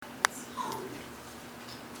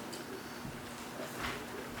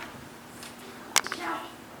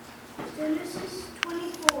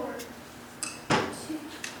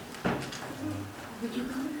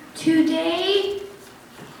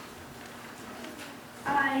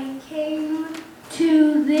I came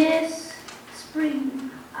to this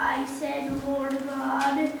spring, I said, Lord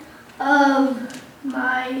God of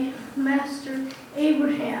my master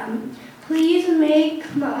Abraham, please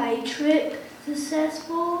make my trip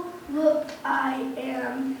successful. Look, I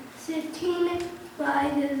am sitting by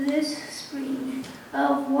this spring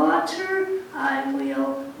of water. I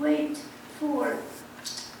will wait for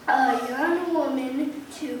a young woman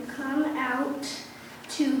to come out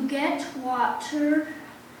to get water.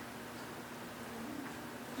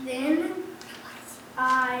 Then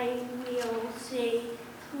I will say,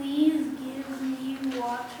 please give me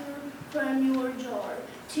water from your jar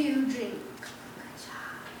to drink.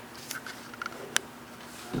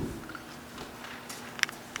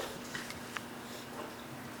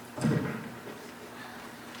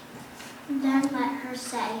 Then let her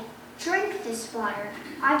say, drink this water.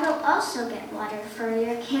 I will also get water for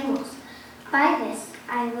your camels. By this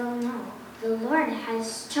I will know the Lord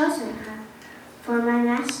has chosen her for my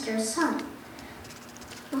master's son.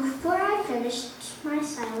 Before I finished my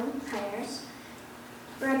silent prayers,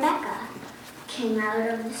 Rebecca came out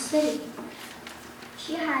of the city.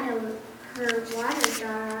 She had her water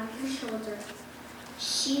jar on her shoulder.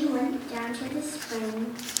 She went down to the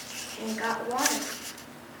spring and got water.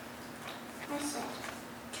 I said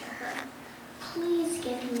to her, please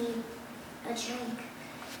give me a drink.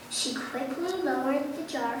 She quickly lowered the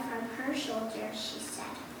jar from her shoulder. She said,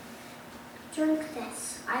 drink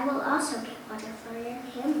this. I will also get water for your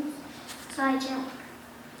camels. So I drank.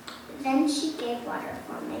 Then she gave water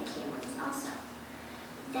for my camels also.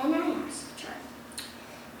 Then I asked her,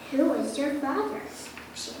 who is your father?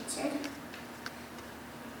 She answered,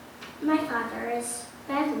 my father is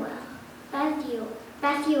Bethuel,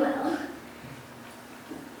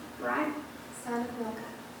 right?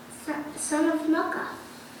 Son of Milcah,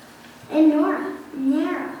 and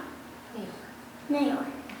Nahor.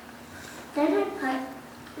 Then I put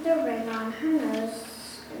the ring on her nose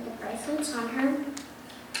and the bracelets on her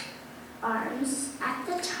arms. At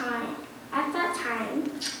that time,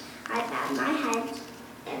 I bowed my head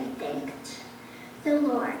and thanked the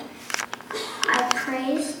Lord. I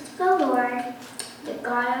praised the Lord, the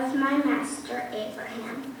God of my master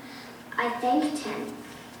Abraham. I thanked him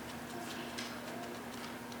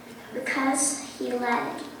because he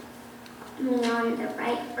led me on the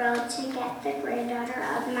right road to get the granddaughter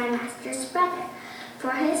of my master's brother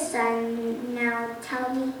for his son. Now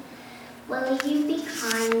tell me, will you be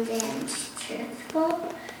kind and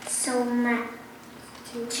truthful to my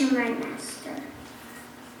master?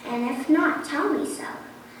 And if not, tell me so.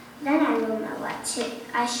 Then I will know what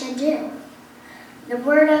I should do. The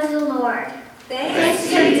word of the Lord. Thanks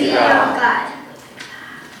be to God.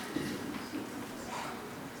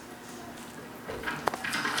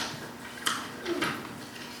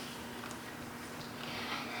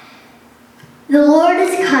 The Lord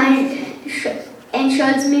is kind and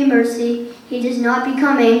shows me mercy. He does not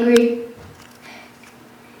become angry.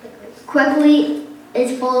 Quickly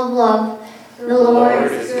is full of love. The Lord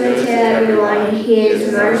is good to everyone. He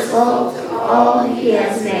is merciful to all he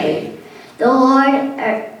has made. The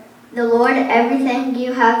Lord, everything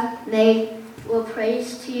you have made will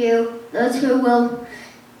praise to you. Those who will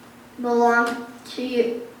belong to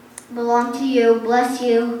you, bless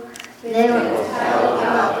you. They will tell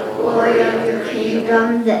about the glory of your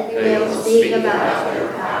kingdom, that they will speak about your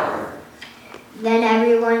power. Then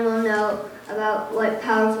everyone will know about what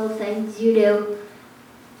powerful things you do.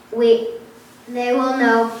 They will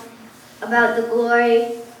know about the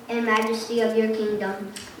glory and majesty of your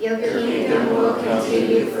kingdom. Your kingdom will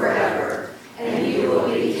continue forever, and you will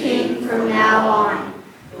be king from now on.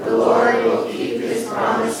 The Lord will keep his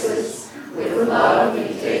promises. With love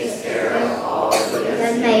he takes care of all he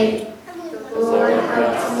has made. The Lord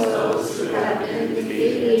helps those who have been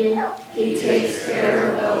defeated. He takes care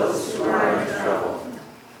of those who are in trouble.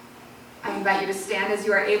 I invite you to stand as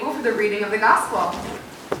you are able for the reading of the gospel.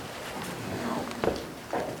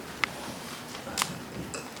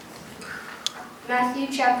 Matthew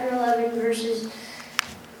chapter 11, verses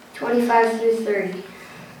 25 through 30.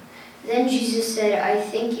 Then Jesus said, I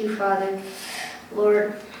thank you, Father,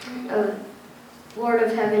 Lord of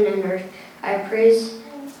heaven and earth. I praise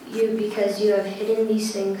you because you have hidden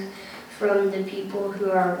these things from the people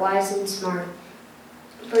who are wise and smart.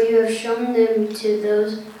 For you have shown them to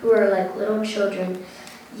those who are like little children.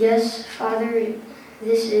 Yes, Father,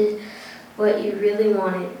 this is what you really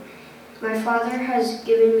wanted. My Father has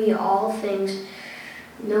given me all things.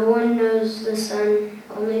 No one knows the Son,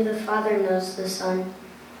 only the Father knows the Son.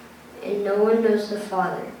 And no one knows the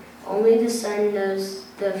Father. Only the Son knows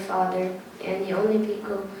the Father, and the only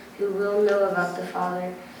people who will know about the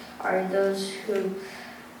Father are those who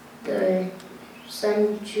the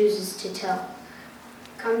Son chooses to tell.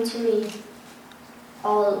 Come to me,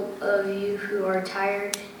 all of you who are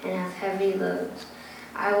tired and have heavy loads.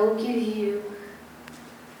 I will give you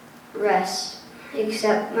rest.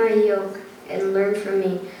 Accept my yoke and learn from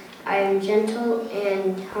me. I am gentle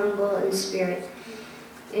and humble in spirit,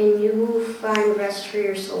 and you will find rest for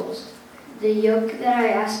your souls. The yoke that I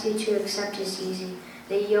ask you to accept is easy.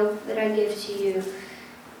 The yoke that I give to you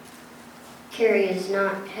carry is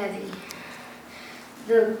not heavy.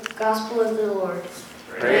 The gospel of the Lord.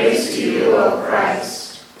 Praise to you, O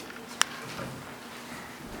Christ.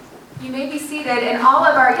 You may be seated, and all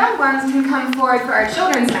of our young ones can come forward for our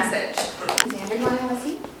children's message. Xander, you want to have a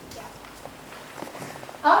seat?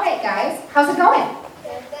 All right, guys. How's it going?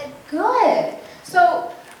 Good. Good.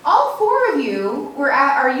 So, all 4 of you were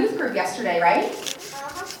at our youth group yesterday, right?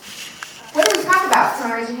 What did we talk about?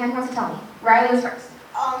 Someone raise your hand who wants to tell me. Riley was first.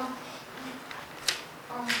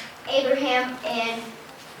 Abraham and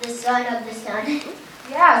the son of the son.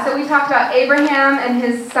 Yeah, so we talked about Abraham and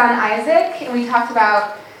his son Isaac, and we talked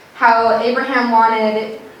about how Abraham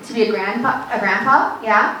wanted to be a grandpa,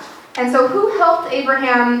 yeah? And so who helped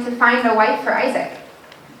Abraham to find a wife for Isaac?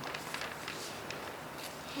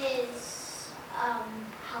 His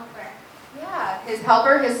helper. Yeah, his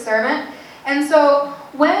helper, his servant. And so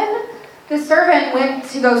when the servant went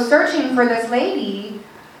to go searching for this lady,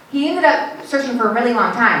 he ended up searching for a really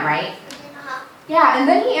long time, right? Yeah, and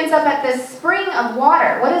then he ends up at this spring of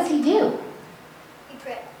water. What does he do? He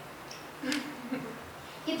prays.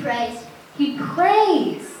 He prays. He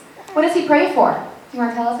prays. What does he pray for? Do you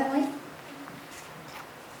want to tell us, Emily?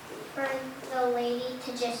 For the lady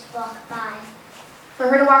to just walk by. For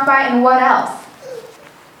her to walk by, and what else?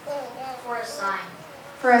 For a sign.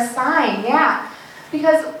 For a sign, yeah.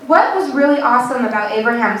 Because what was really awesome about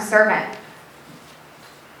Abraham's servant?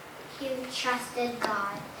 He trusted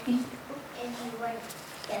God. And he wouldn't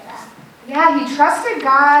give up. Yeah, he trusted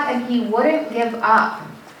God and he wouldn't give up.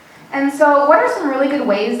 And so what are some really good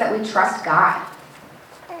ways that we trust God?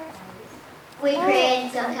 We pray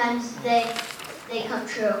and sometimes they come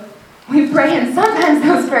true. We pray and sometimes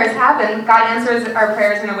those prayers happen. God answers our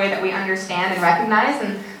prayers in a way that we understand and recognize,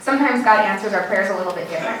 and sometimes God answers our prayers a little bit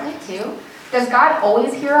differently too. Does God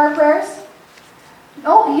always hear our prayers?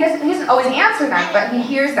 No, he doesn't always answer them, but he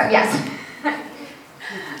hears them, yes.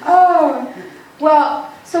 Oh,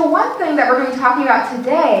 well, so one thing that we're going to be talking about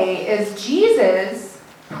today is Jesus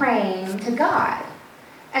praying to God.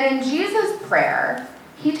 And in Jesus' prayer,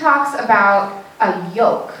 he talks about a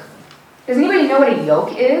yoke. Does anybody know what a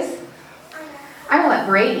yoke is? I'm going to let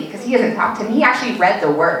Brady, because he hasn't talked to me. He actually read the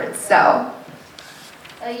words, so.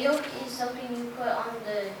 A yoke is something you put on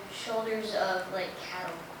the shoulders of,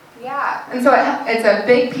 cattle. Yeah, and so it's a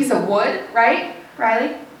big piece of wood, right,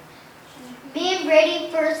 Riley? Me and Brady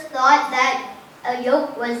first thought that a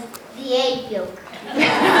yoke was the egg yolk.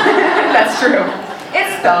 That's true.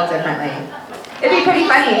 It's spelled differently. It'd be pretty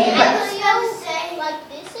funny if you put... I was saying,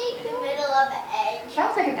 this egg, the middle of an egg.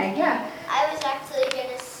 Sounds like an egg, yeah. I was actually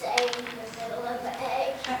going to say the middle of an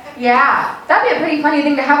egg. Yeah, that'd be a pretty funny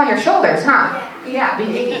thing to have on your shoulders, huh? Yeah, be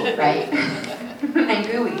eggy, right? And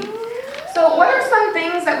gooey. So what are some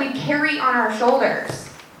things that we carry on our shoulders?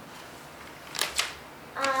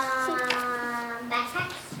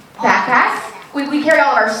 Backpacks. Backpacks? We carry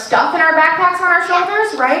all of our stuff in our backpacks on our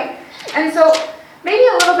shoulders, right? And so maybe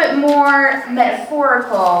a little bit more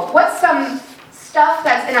metaphorical. What's some stuff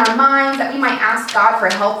that's in our minds that we might ask God for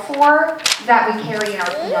help for that we carry in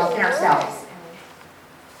our, in ourselves?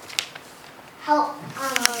 Help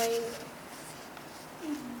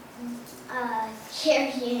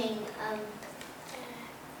carrying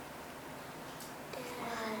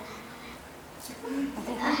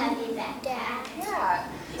a heavy backpack. Yeah.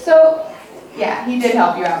 So, yeah, he did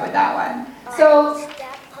help you out with that one. So,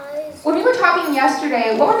 when we were talking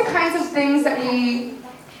yesterday, what were the kinds of things that we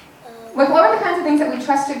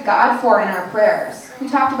trusted God for in our prayers? We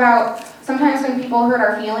talked about sometimes when people hurt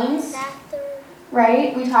our feelings,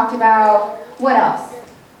 right? We talked about, what else?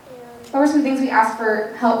 What were some things we asked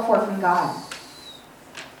for help for from God?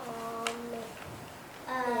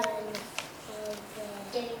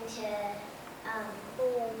 Getting to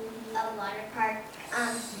a water park.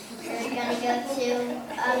 We're gonna go to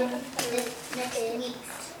this next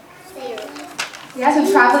week's. Yeah,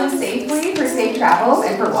 so traveling safely for safe travels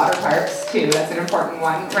and for water parks too. That's an important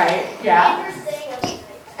one, right? Yeah.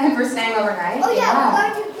 And for staying overnight. Oh yeah,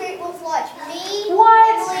 we're going to Great Wolf Lodge. Me,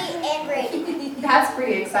 What? Emily, and Brady. That's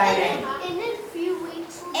pretty exciting. In a few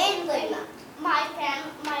weeks, And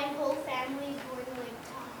my whole family's going to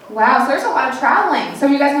Tahoe. Wow, so there's a lot of traveling. So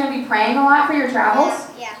you guys going to be praying a lot for your travels?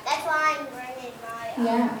 Yeah, that's why I'm running my.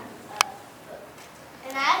 Yeah.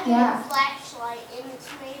 Yeah. a flashlight, and it's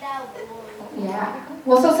made out of wood. Yeah.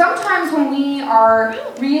 Well, so sometimes when we are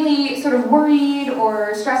really sort of worried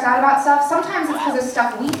or stressed out about stuff, sometimes it's because of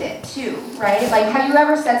stuff we did too, right? Like, have you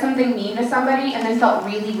ever said something mean to somebody and then felt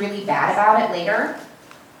really, really bad about it later?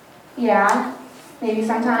 Yeah. Maybe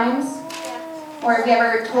sometimes. Or have you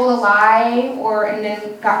ever told a lie and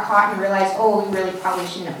then got caught and realized, oh, we really probably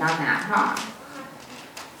shouldn't have done that, huh?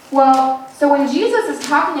 Well, so when Jesus is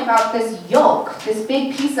talking about this yoke, this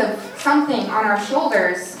big piece of something on our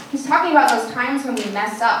shoulders, he's talking about those times when we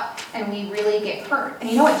mess up and we really get hurt. And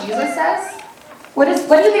you know what Jesus says? What do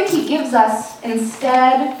you think he gives us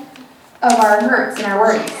instead of our hurts and our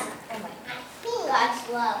worries? God's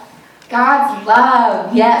love. God's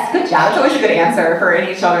love. Yes, good job. It's always a good answer for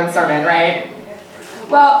any children's sermon, right?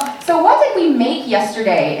 Well, so what did we make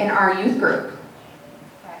yesterday in our youth group?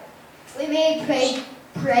 We made prayer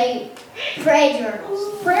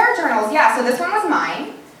journals. Prayer journals, yeah. So this one was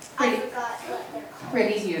mine. I forgot what they're called.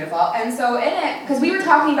 Pretty beautiful. And so in it, because we were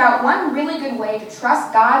talking about one really good way to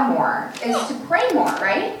trust God more is to pray more,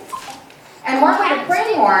 right? And one way to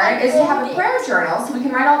pray more is to have a prayer journal so we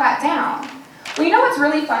can write all that down. Well, you know what's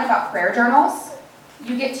really fun about prayer journals?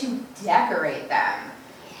 You get to decorate them.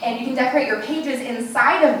 And you can decorate your pages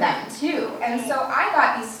inside of them too. And so I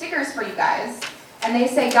got these stickers for you guys. And they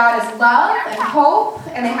say God is love and hope,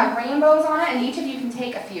 and they have rainbows on it, and each of you can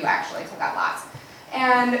take a few actually, so I got lots.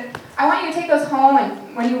 And I want you to take those home,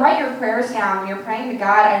 and when you write your prayers down, when you're praying to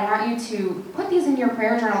God, I want you to put these in your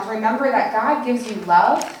prayer journals. Remember that God gives you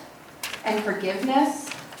love and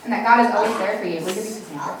forgiveness, and that God is always there for you. Will you give these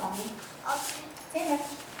Xanxer for me?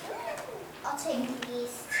 I'll take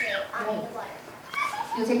these to the water.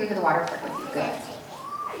 You'll take them to the water park with you. Good.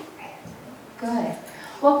 Good.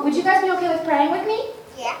 Well, would you guys be okay with praying with me?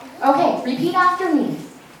 Yeah. Okay, repeat after me.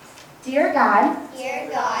 Dear God, Dear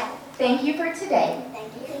God, thank you for today.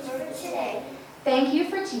 thank you for today. Thank you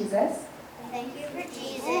for Jesus. Thank you for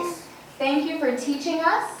Jesus. Thank you for teaching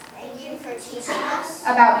us Thank you for teaching us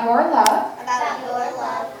about your love about your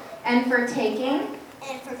love and for taking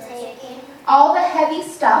and for taking all the heavy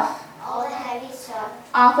stuff all the heavy stuff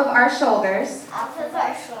off of our shoulders off of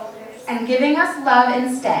our shoulders and giving us love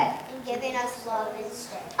instead. and giving us love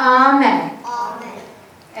instead. Amen. Amen.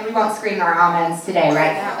 And we won't scream our amens today,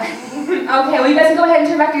 right? Okay, well, you guys can go ahead and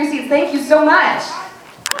turn back to your seats. Thank you so much.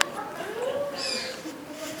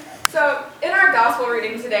 So, in our gospel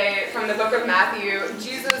reading today from the book of Matthew,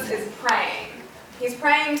 Jesus is praying. He's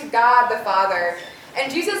praying to God the Father.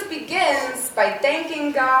 And Jesus begins by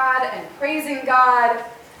thanking God and praising God.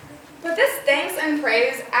 But this thanks and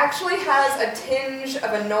praise actually has a tinge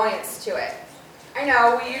of annoyance to it. I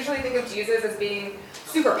know, we usually think of Jesus as being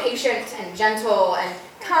super patient and gentle and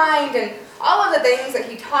kind and all of the things that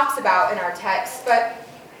he talks about in our text, but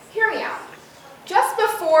hear me out. Just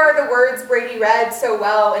before the words Brady read so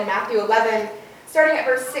well in Matthew 11, starting at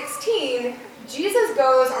verse 16, Jesus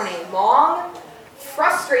goes on a long,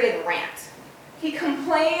 frustrated rant. He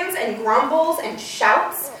complains and grumbles and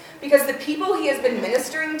shouts because the people he has been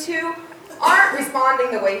ministering to aren't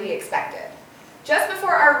responding the way he expected. Just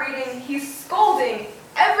before our reading, he's scolding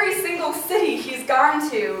every single city he's gone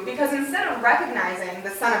to because instead of recognizing the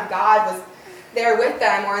Son of God was there with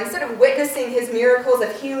them, or instead of witnessing his miracles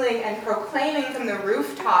of healing and proclaiming from the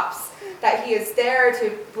rooftops that he is there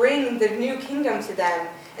to bring the new kingdom to them,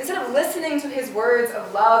 instead of listening to his words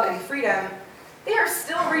of love and freedom, they are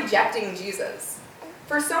still rejecting Jesus.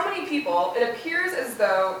 For so many people, it appears as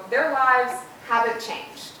though their lives haven't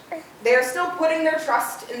changed. They are still putting their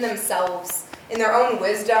trust in themselves, in their own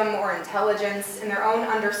wisdom or intelligence, in their own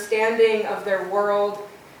understanding of their world.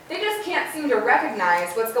 They just can't seem to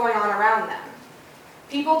recognize what's going on around them.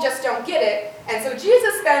 People just don't get it, and so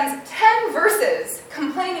Jesus spends 10 verses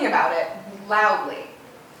complaining about it loudly.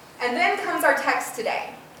 And then comes our text today.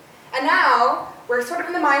 And now, we're sort of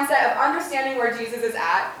in the mindset of understanding where Jesus is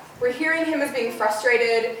at. We're hearing him as being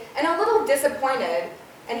frustrated and a little disappointed,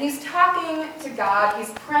 and he's talking to God,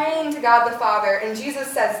 he's praying to God the Father, and Jesus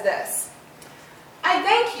says this: I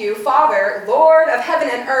thank you, Father, Lord of heaven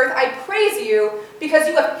and earth, I praise you because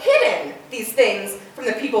you have hidden these things from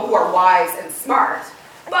the people who are wise and smart.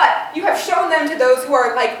 But you have shown them to those who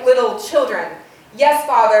are like little children. Yes,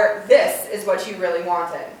 Father, this is what you really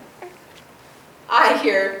wanted. I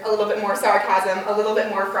hear a little bit more sarcasm, a little bit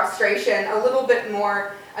more frustration, a little bit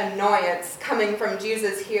more annoyance coming from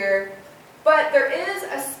Jesus here. But there is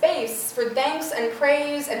a space for thanks and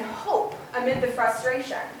praise and hope amid the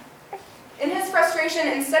frustration. In his frustration,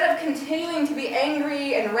 instead of continuing to be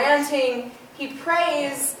angry and ranting, he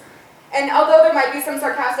prays, And although there might be some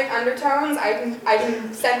sarcastic undertones, I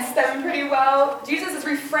can sense them pretty well. Jesus is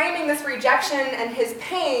reframing this rejection and his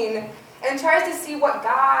pain and tries to see what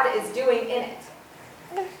God is doing in it.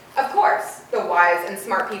 Of course, the wise and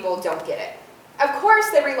smart people don't get it. Of course,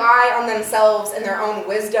 they rely on themselves and their own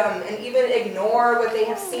wisdom and even ignore what they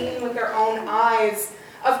have seen with their own eyes.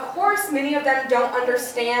 Of course, many of them don't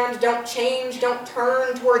understand, don't change, don't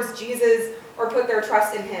turn towards Jesus or put their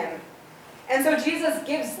trust in him. And so Jesus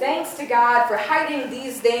gives thanks to God for hiding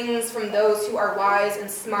these things from those who are wise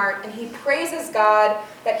and smart, and he praises God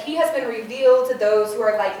that he has been revealed to those who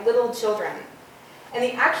are like little children. And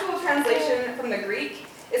the actual translation from the Greek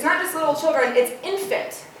is not just little children, it's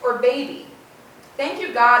infant or baby. Thank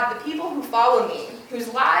you, God, the people who follow me,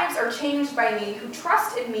 whose lives are changed by me, who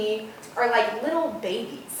trust in me, are like little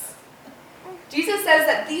babies. Jesus says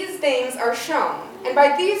that these things are shown. And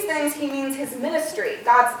by these things, he means his ministry,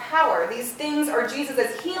 God's power. These things are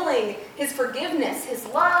Jesus' healing, his forgiveness, his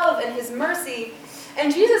love, and his mercy.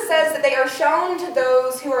 And Jesus says that they are shown to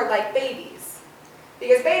those who are like babies.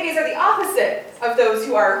 Because babies are the opposite of those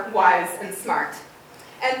who are wise and smart.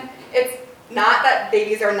 And it's not that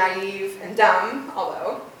babies are naive and dumb,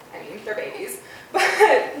 although, they're babies. But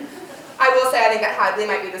I will say I think that Hadley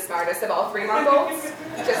might be the smartest of all 3-month-olds.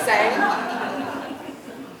 Just saying.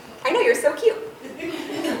 I know, you're so cute.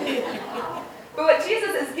 But what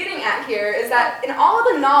Jesus is getting at here is that in all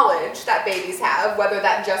of the knowledge that babies have, whether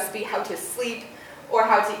that just be how to sleep or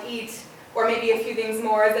how to eat or maybe a few things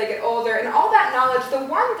more as they get older, in all that knowledge, the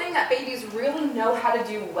one thing that babies really know how to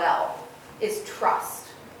do well is trust.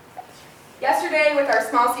 Yesterday with our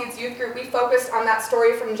Small Seeds youth group, we focused on that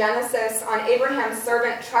story from Genesis, on Abraham's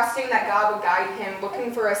servant trusting that God would guide him,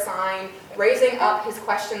 looking for a sign, raising up his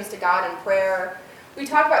questions to God in prayer. We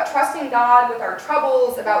talked about trusting God with our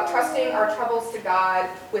troubles, about trusting our troubles to God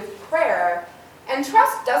with prayer. And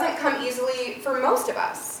trust doesn't come easily for most of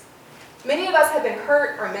us. Many of us have been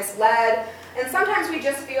hurt or misled, and sometimes we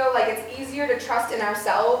just feel like it's easier to trust in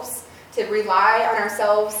ourselves, to rely on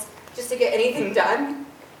ourselves just to get anything done.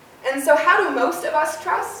 And so how do most of us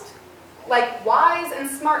trust? Like wise and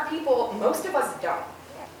smart people, most of us don't.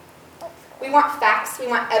 We want facts, we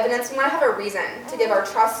want evidence, we want to have a reason to give our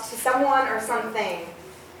trust to someone or something.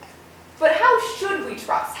 But how should we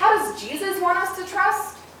trust? How does Jesus want us to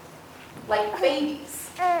trust? Like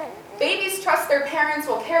babies. Babies trust their parents,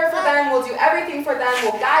 will care for them, will do everything for them,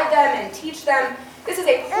 will guide them and teach them. This is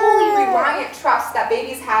a wholly reliant trust that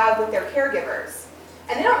babies have with their caregivers.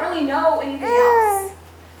 And they don't really know anything else.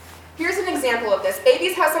 Here's an example of this.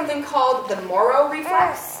 Babies have something called the Moro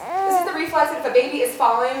reflex. This is the reflex that if a baby is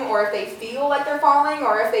falling, or if they feel like they're falling,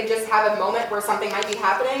 or if they just have a moment where something might be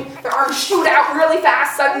happening, their arms shoot out really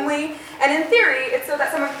fast suddenly. And in theory, it's so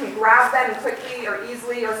that someone can grab them quickly or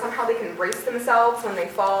easily, or somehow they can brace themselves when they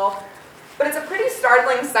fall. But it's a pretty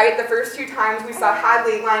startling sight the first 2 times we saw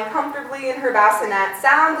Hadley lying comfortably in her bassinet,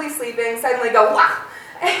 soundly sleeping, suddenly go, wah!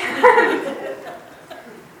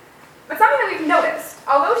 But something that we've noticed,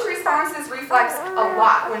 although she responds to this reflex a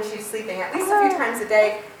lot when she's sleeping, at least a few times a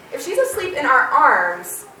day, if she's asleep in our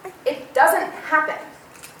arms, it doesn't happen.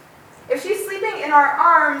 If she's sleeping in our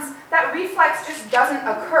arms, that reflex just doesn't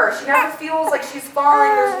occur. She never feels like she's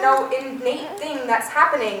falling. There's no innate thing that's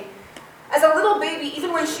happening. As a little baby,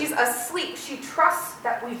 even when she's asleep, she trusts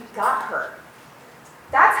that we've got her.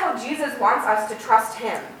 That's how Jesus wants us to trust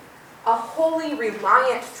him, a wholly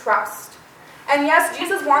reliant trust. And yes,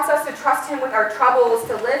 Jesus wants us to trust him with our troubles,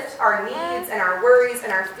 to lift our needs and our worries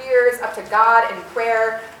and our fears up to God in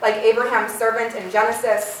prayer, like Abraham's servant in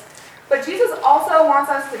Genesis. But Jesus also wants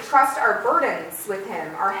us to trust our burdens with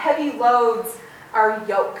him, our heavy loads, our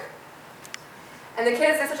yoke. And the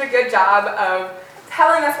kids did such a good job of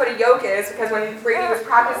telling us what a yoke is, because when Brady was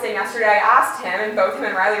practicing yesterday, I asked him, and both him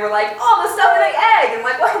and Riley were like, oh, the stuff in an egg! And I'm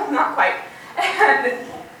like, well, not quite.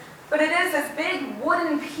 But it is this big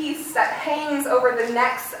wooden piece that hangs over the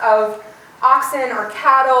necks of oxen or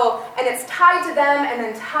cattle, and it's tied to them and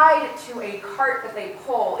then tied to a cart that they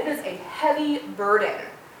pull. It is a heavy burden.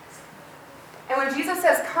 And when Jesus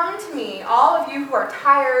says, come to me, all of you who are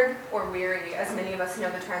tired or weary, as many of us know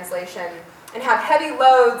the translation, and have heavy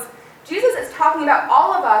loads, Jesus is talking about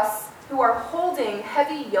all of us who are holding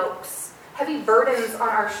heavy yokes, heavy burdens on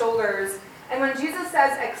our shoulders. And when Jesus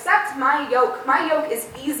says, accept my yoke is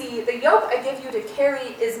easy, the yoke I give you to carry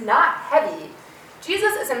is not heavy,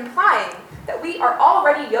 Jesus is implying that we are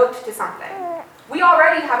already yoked to something. We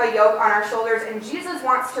already have a yoke on our shoulders, and Jesus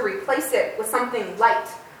wants to replace it with something light,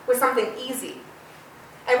 with something easy.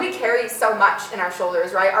 And we carry so much in our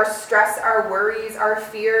shoulders, right? Our stress, our worries, our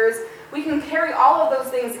fears, We can carry all of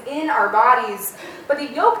those things in our bodies, but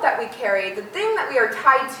the yoke that we carry, the thing that we are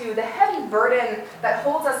tied to, the heavy burden that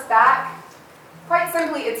holds us back, quite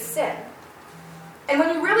simply, it's sin. And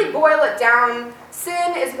when you really boil it down,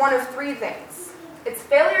 sin is one of three things. It's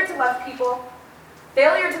failure to love people,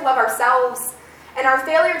 failure to love ourselves, and our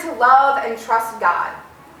failure to love and trust God.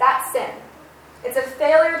 That's sin. It's a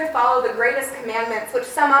failure to follow the greatest commandments, which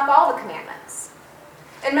sum up all the commandments.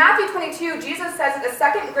 In Matthew 22, Jesus says that the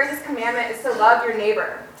second greatest commandment is to love your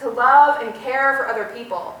neighbor, to love and care for other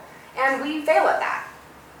people. And we fail at that.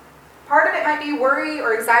 Part of it might be worry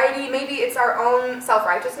or anxiety. Maybe it's our own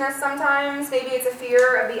self-righteousness sometimes. Maybe it's a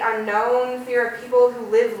fear of the unknown, fear of people who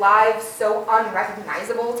live lives so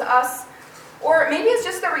unrecognizable to us. Or maybe it's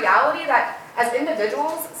just the reality that as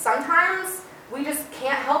individuals, sometimes we just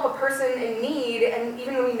can't help a person in need, and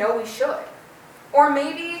even when we know we should. Or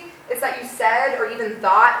maybe it's that you said or even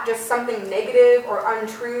thought just something negative or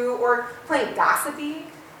untrue or plain gossipy,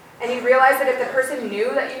 and you realize that if the person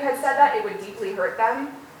knew that you had said that, it would deeply hurt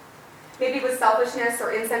them. Maybe it was selfishness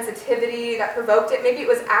or insensitivity that provoked it. Maybe it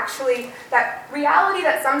was actually that reality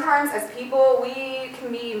that sometimes as people we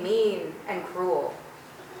can be mean and cruel.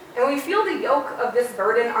 And when we feel the yoke of this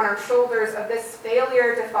burden on our shoulders, of this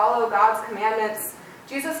failure to follow God's commandments,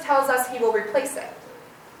 Jesus tells us he will replace it.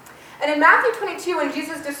 And in Matthew 22, when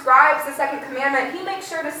Jesus describes the second commandment, he makes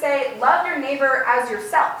sure to say, love your neighbor as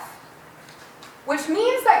yourself. Which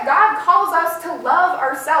means that God calls us to love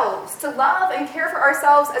ourselves, to love and care for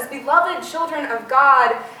ourselves as beloved children of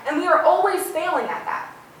God, and we are always failing at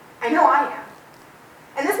that. I know I am.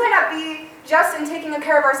 And this might not be just in taking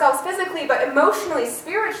care of ourselves physically, but emotionally,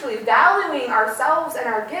 spiritually, valuing ourselves and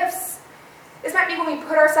our gifts. This might be when we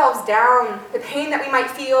put ourselves down, the pain that we might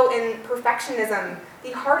feel in perfectionism,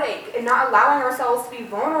 the heartache in not allowing ourselves to be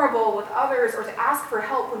vulnerable with others or to ask for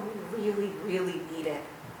help when we really, really need it.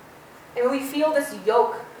 And when we feel this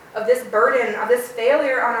yoke of this burden, of this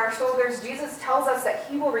failure on our shoulders, Jesus tells us that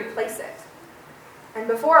he will replace it. And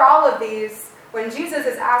before all of these, when Jesus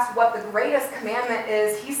is asked what the greatest commandment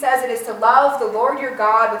is, he says it is to love the Lord your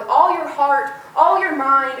God with all your heart, all your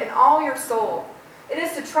mind, and all your soul. It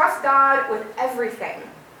is to trust God with everything,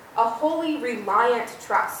 a wholly reliant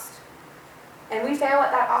trust. And we fail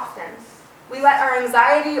at that often. We let our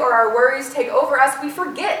anxiety or our worries take over us. We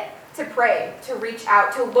forget to pray, to reach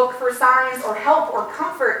out, to look for signs or help or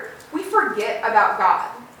comfort. We forget about God.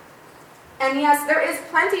 And yes, there is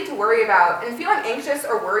plenty to worry about, and feeling anxious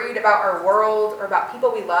or worried about our world or about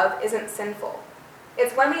people we love isn't sinful.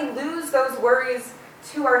 It's when we lose those worries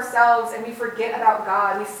to ourselves and we forget about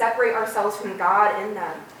God, we separate ourselves from God in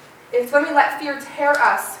them. It's when we let fear tear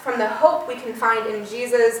us from the hope we can find in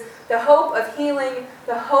Jesus, the hope of healing,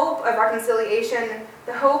 the hope of reconciliation,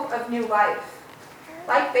 the hope of new life.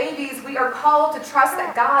 Like babies, we are called to trust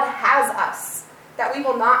that God has us, that we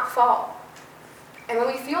will not fall. And when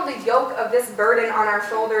we feel the yoke of this burden on our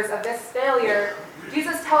shoulders, of this failure,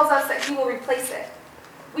 Jesus tells us that he will replace it.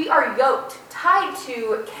 We are yoked, tied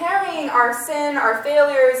to, carrying our sin, our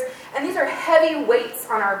failures, and these are heavy weights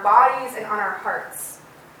on our bodies and on our hearts.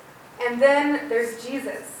 And then there's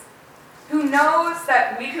Jesus, who knows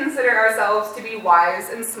that we consider ourselves to be wise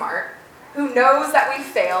and smart, who knows that we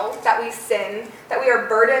fail, that we sin, that we are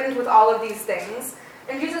burdened with all of these things.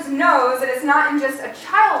 And Jesus knows that it's not in just a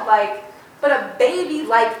childlike, but a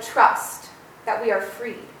baby-like trust that we are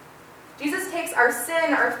freed. Jesus takes our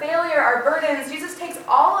sin, our failure, our burdens, Jesus takes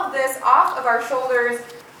all of this off of our shoulders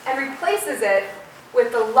and replaces it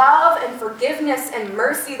with the love and forgiveness and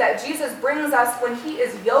mercy that Jesus brings us when he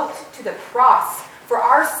is yoked to the cross for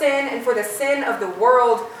our sin and for the sin of the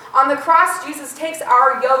world. On the cross, Jesus takes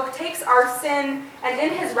our yoke, takes our sin, and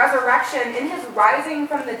in his resurrection, in his rising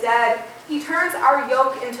from the dead, he turns our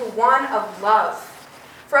yoke into one of love.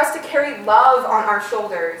 For us to carry love on our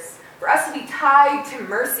shoulders, for us to be tied to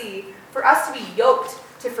mercy, for us to be yoked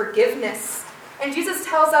to forgiveness. And Jesus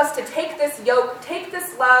tells us to take this yoke, take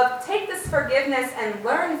this love, take this forgiveness, and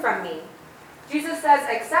learn from me. Jesus says,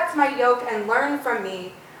 accept my yoke and learn from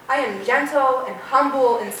me. I am gentle and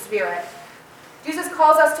humble in spirit. Jesus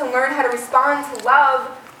calls us to learn how to respond to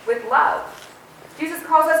love with love. Jesus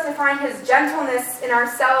calls us to find his gentleness in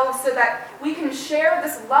ourselves so that we can share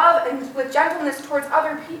this love and with gentleness towards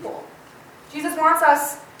other people. Jesus wants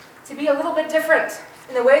us to be a little bit different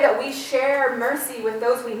in the way that we share mercy with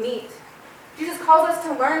those we meet. Jesus calls us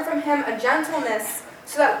to learn from him a gentleness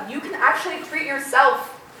so that you can actually treat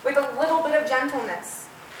yourself with a little bit of gentleness.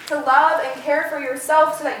 To love and care for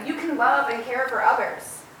yourself so that you can love and care for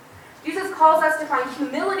others. Jesus calls us to find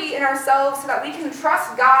humility in ourselves so that we can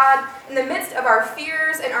trust God in the midst of our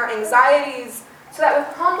fears and our anxieties, so that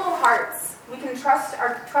with humble hearts We can trust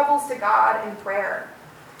our troubles to God in prayer.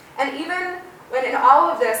 And even when in all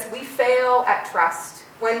of this we fail at trust,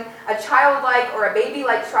 when a childlike or a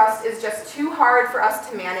baby-like trust is just too hard for us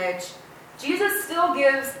to manage, Jesus still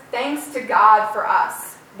gives thanks to God for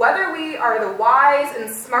us. Whether we are the wise and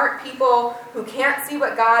smart people who can't see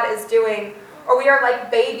what God is doing, or we are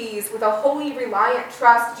like babies with a wholly reliant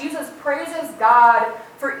trust, Jesus praises God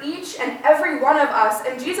for each and every one of us,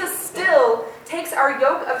 and Jesus still takes our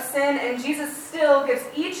yoke of sin, and Jesus still gives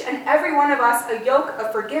each and every one of us a yoke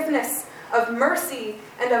of forgiveness, of mercy,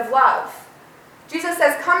 and of love. Jesus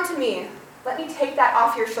says, "Come to me. Let me take that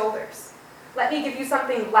off your shoulders. Let me give you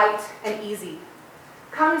something light and easy.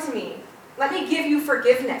 Come to me. Let me give you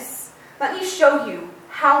forgiveness. Let me show you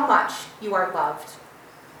how much you are loved."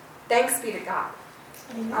 Thanks be to God.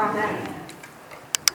 Amen.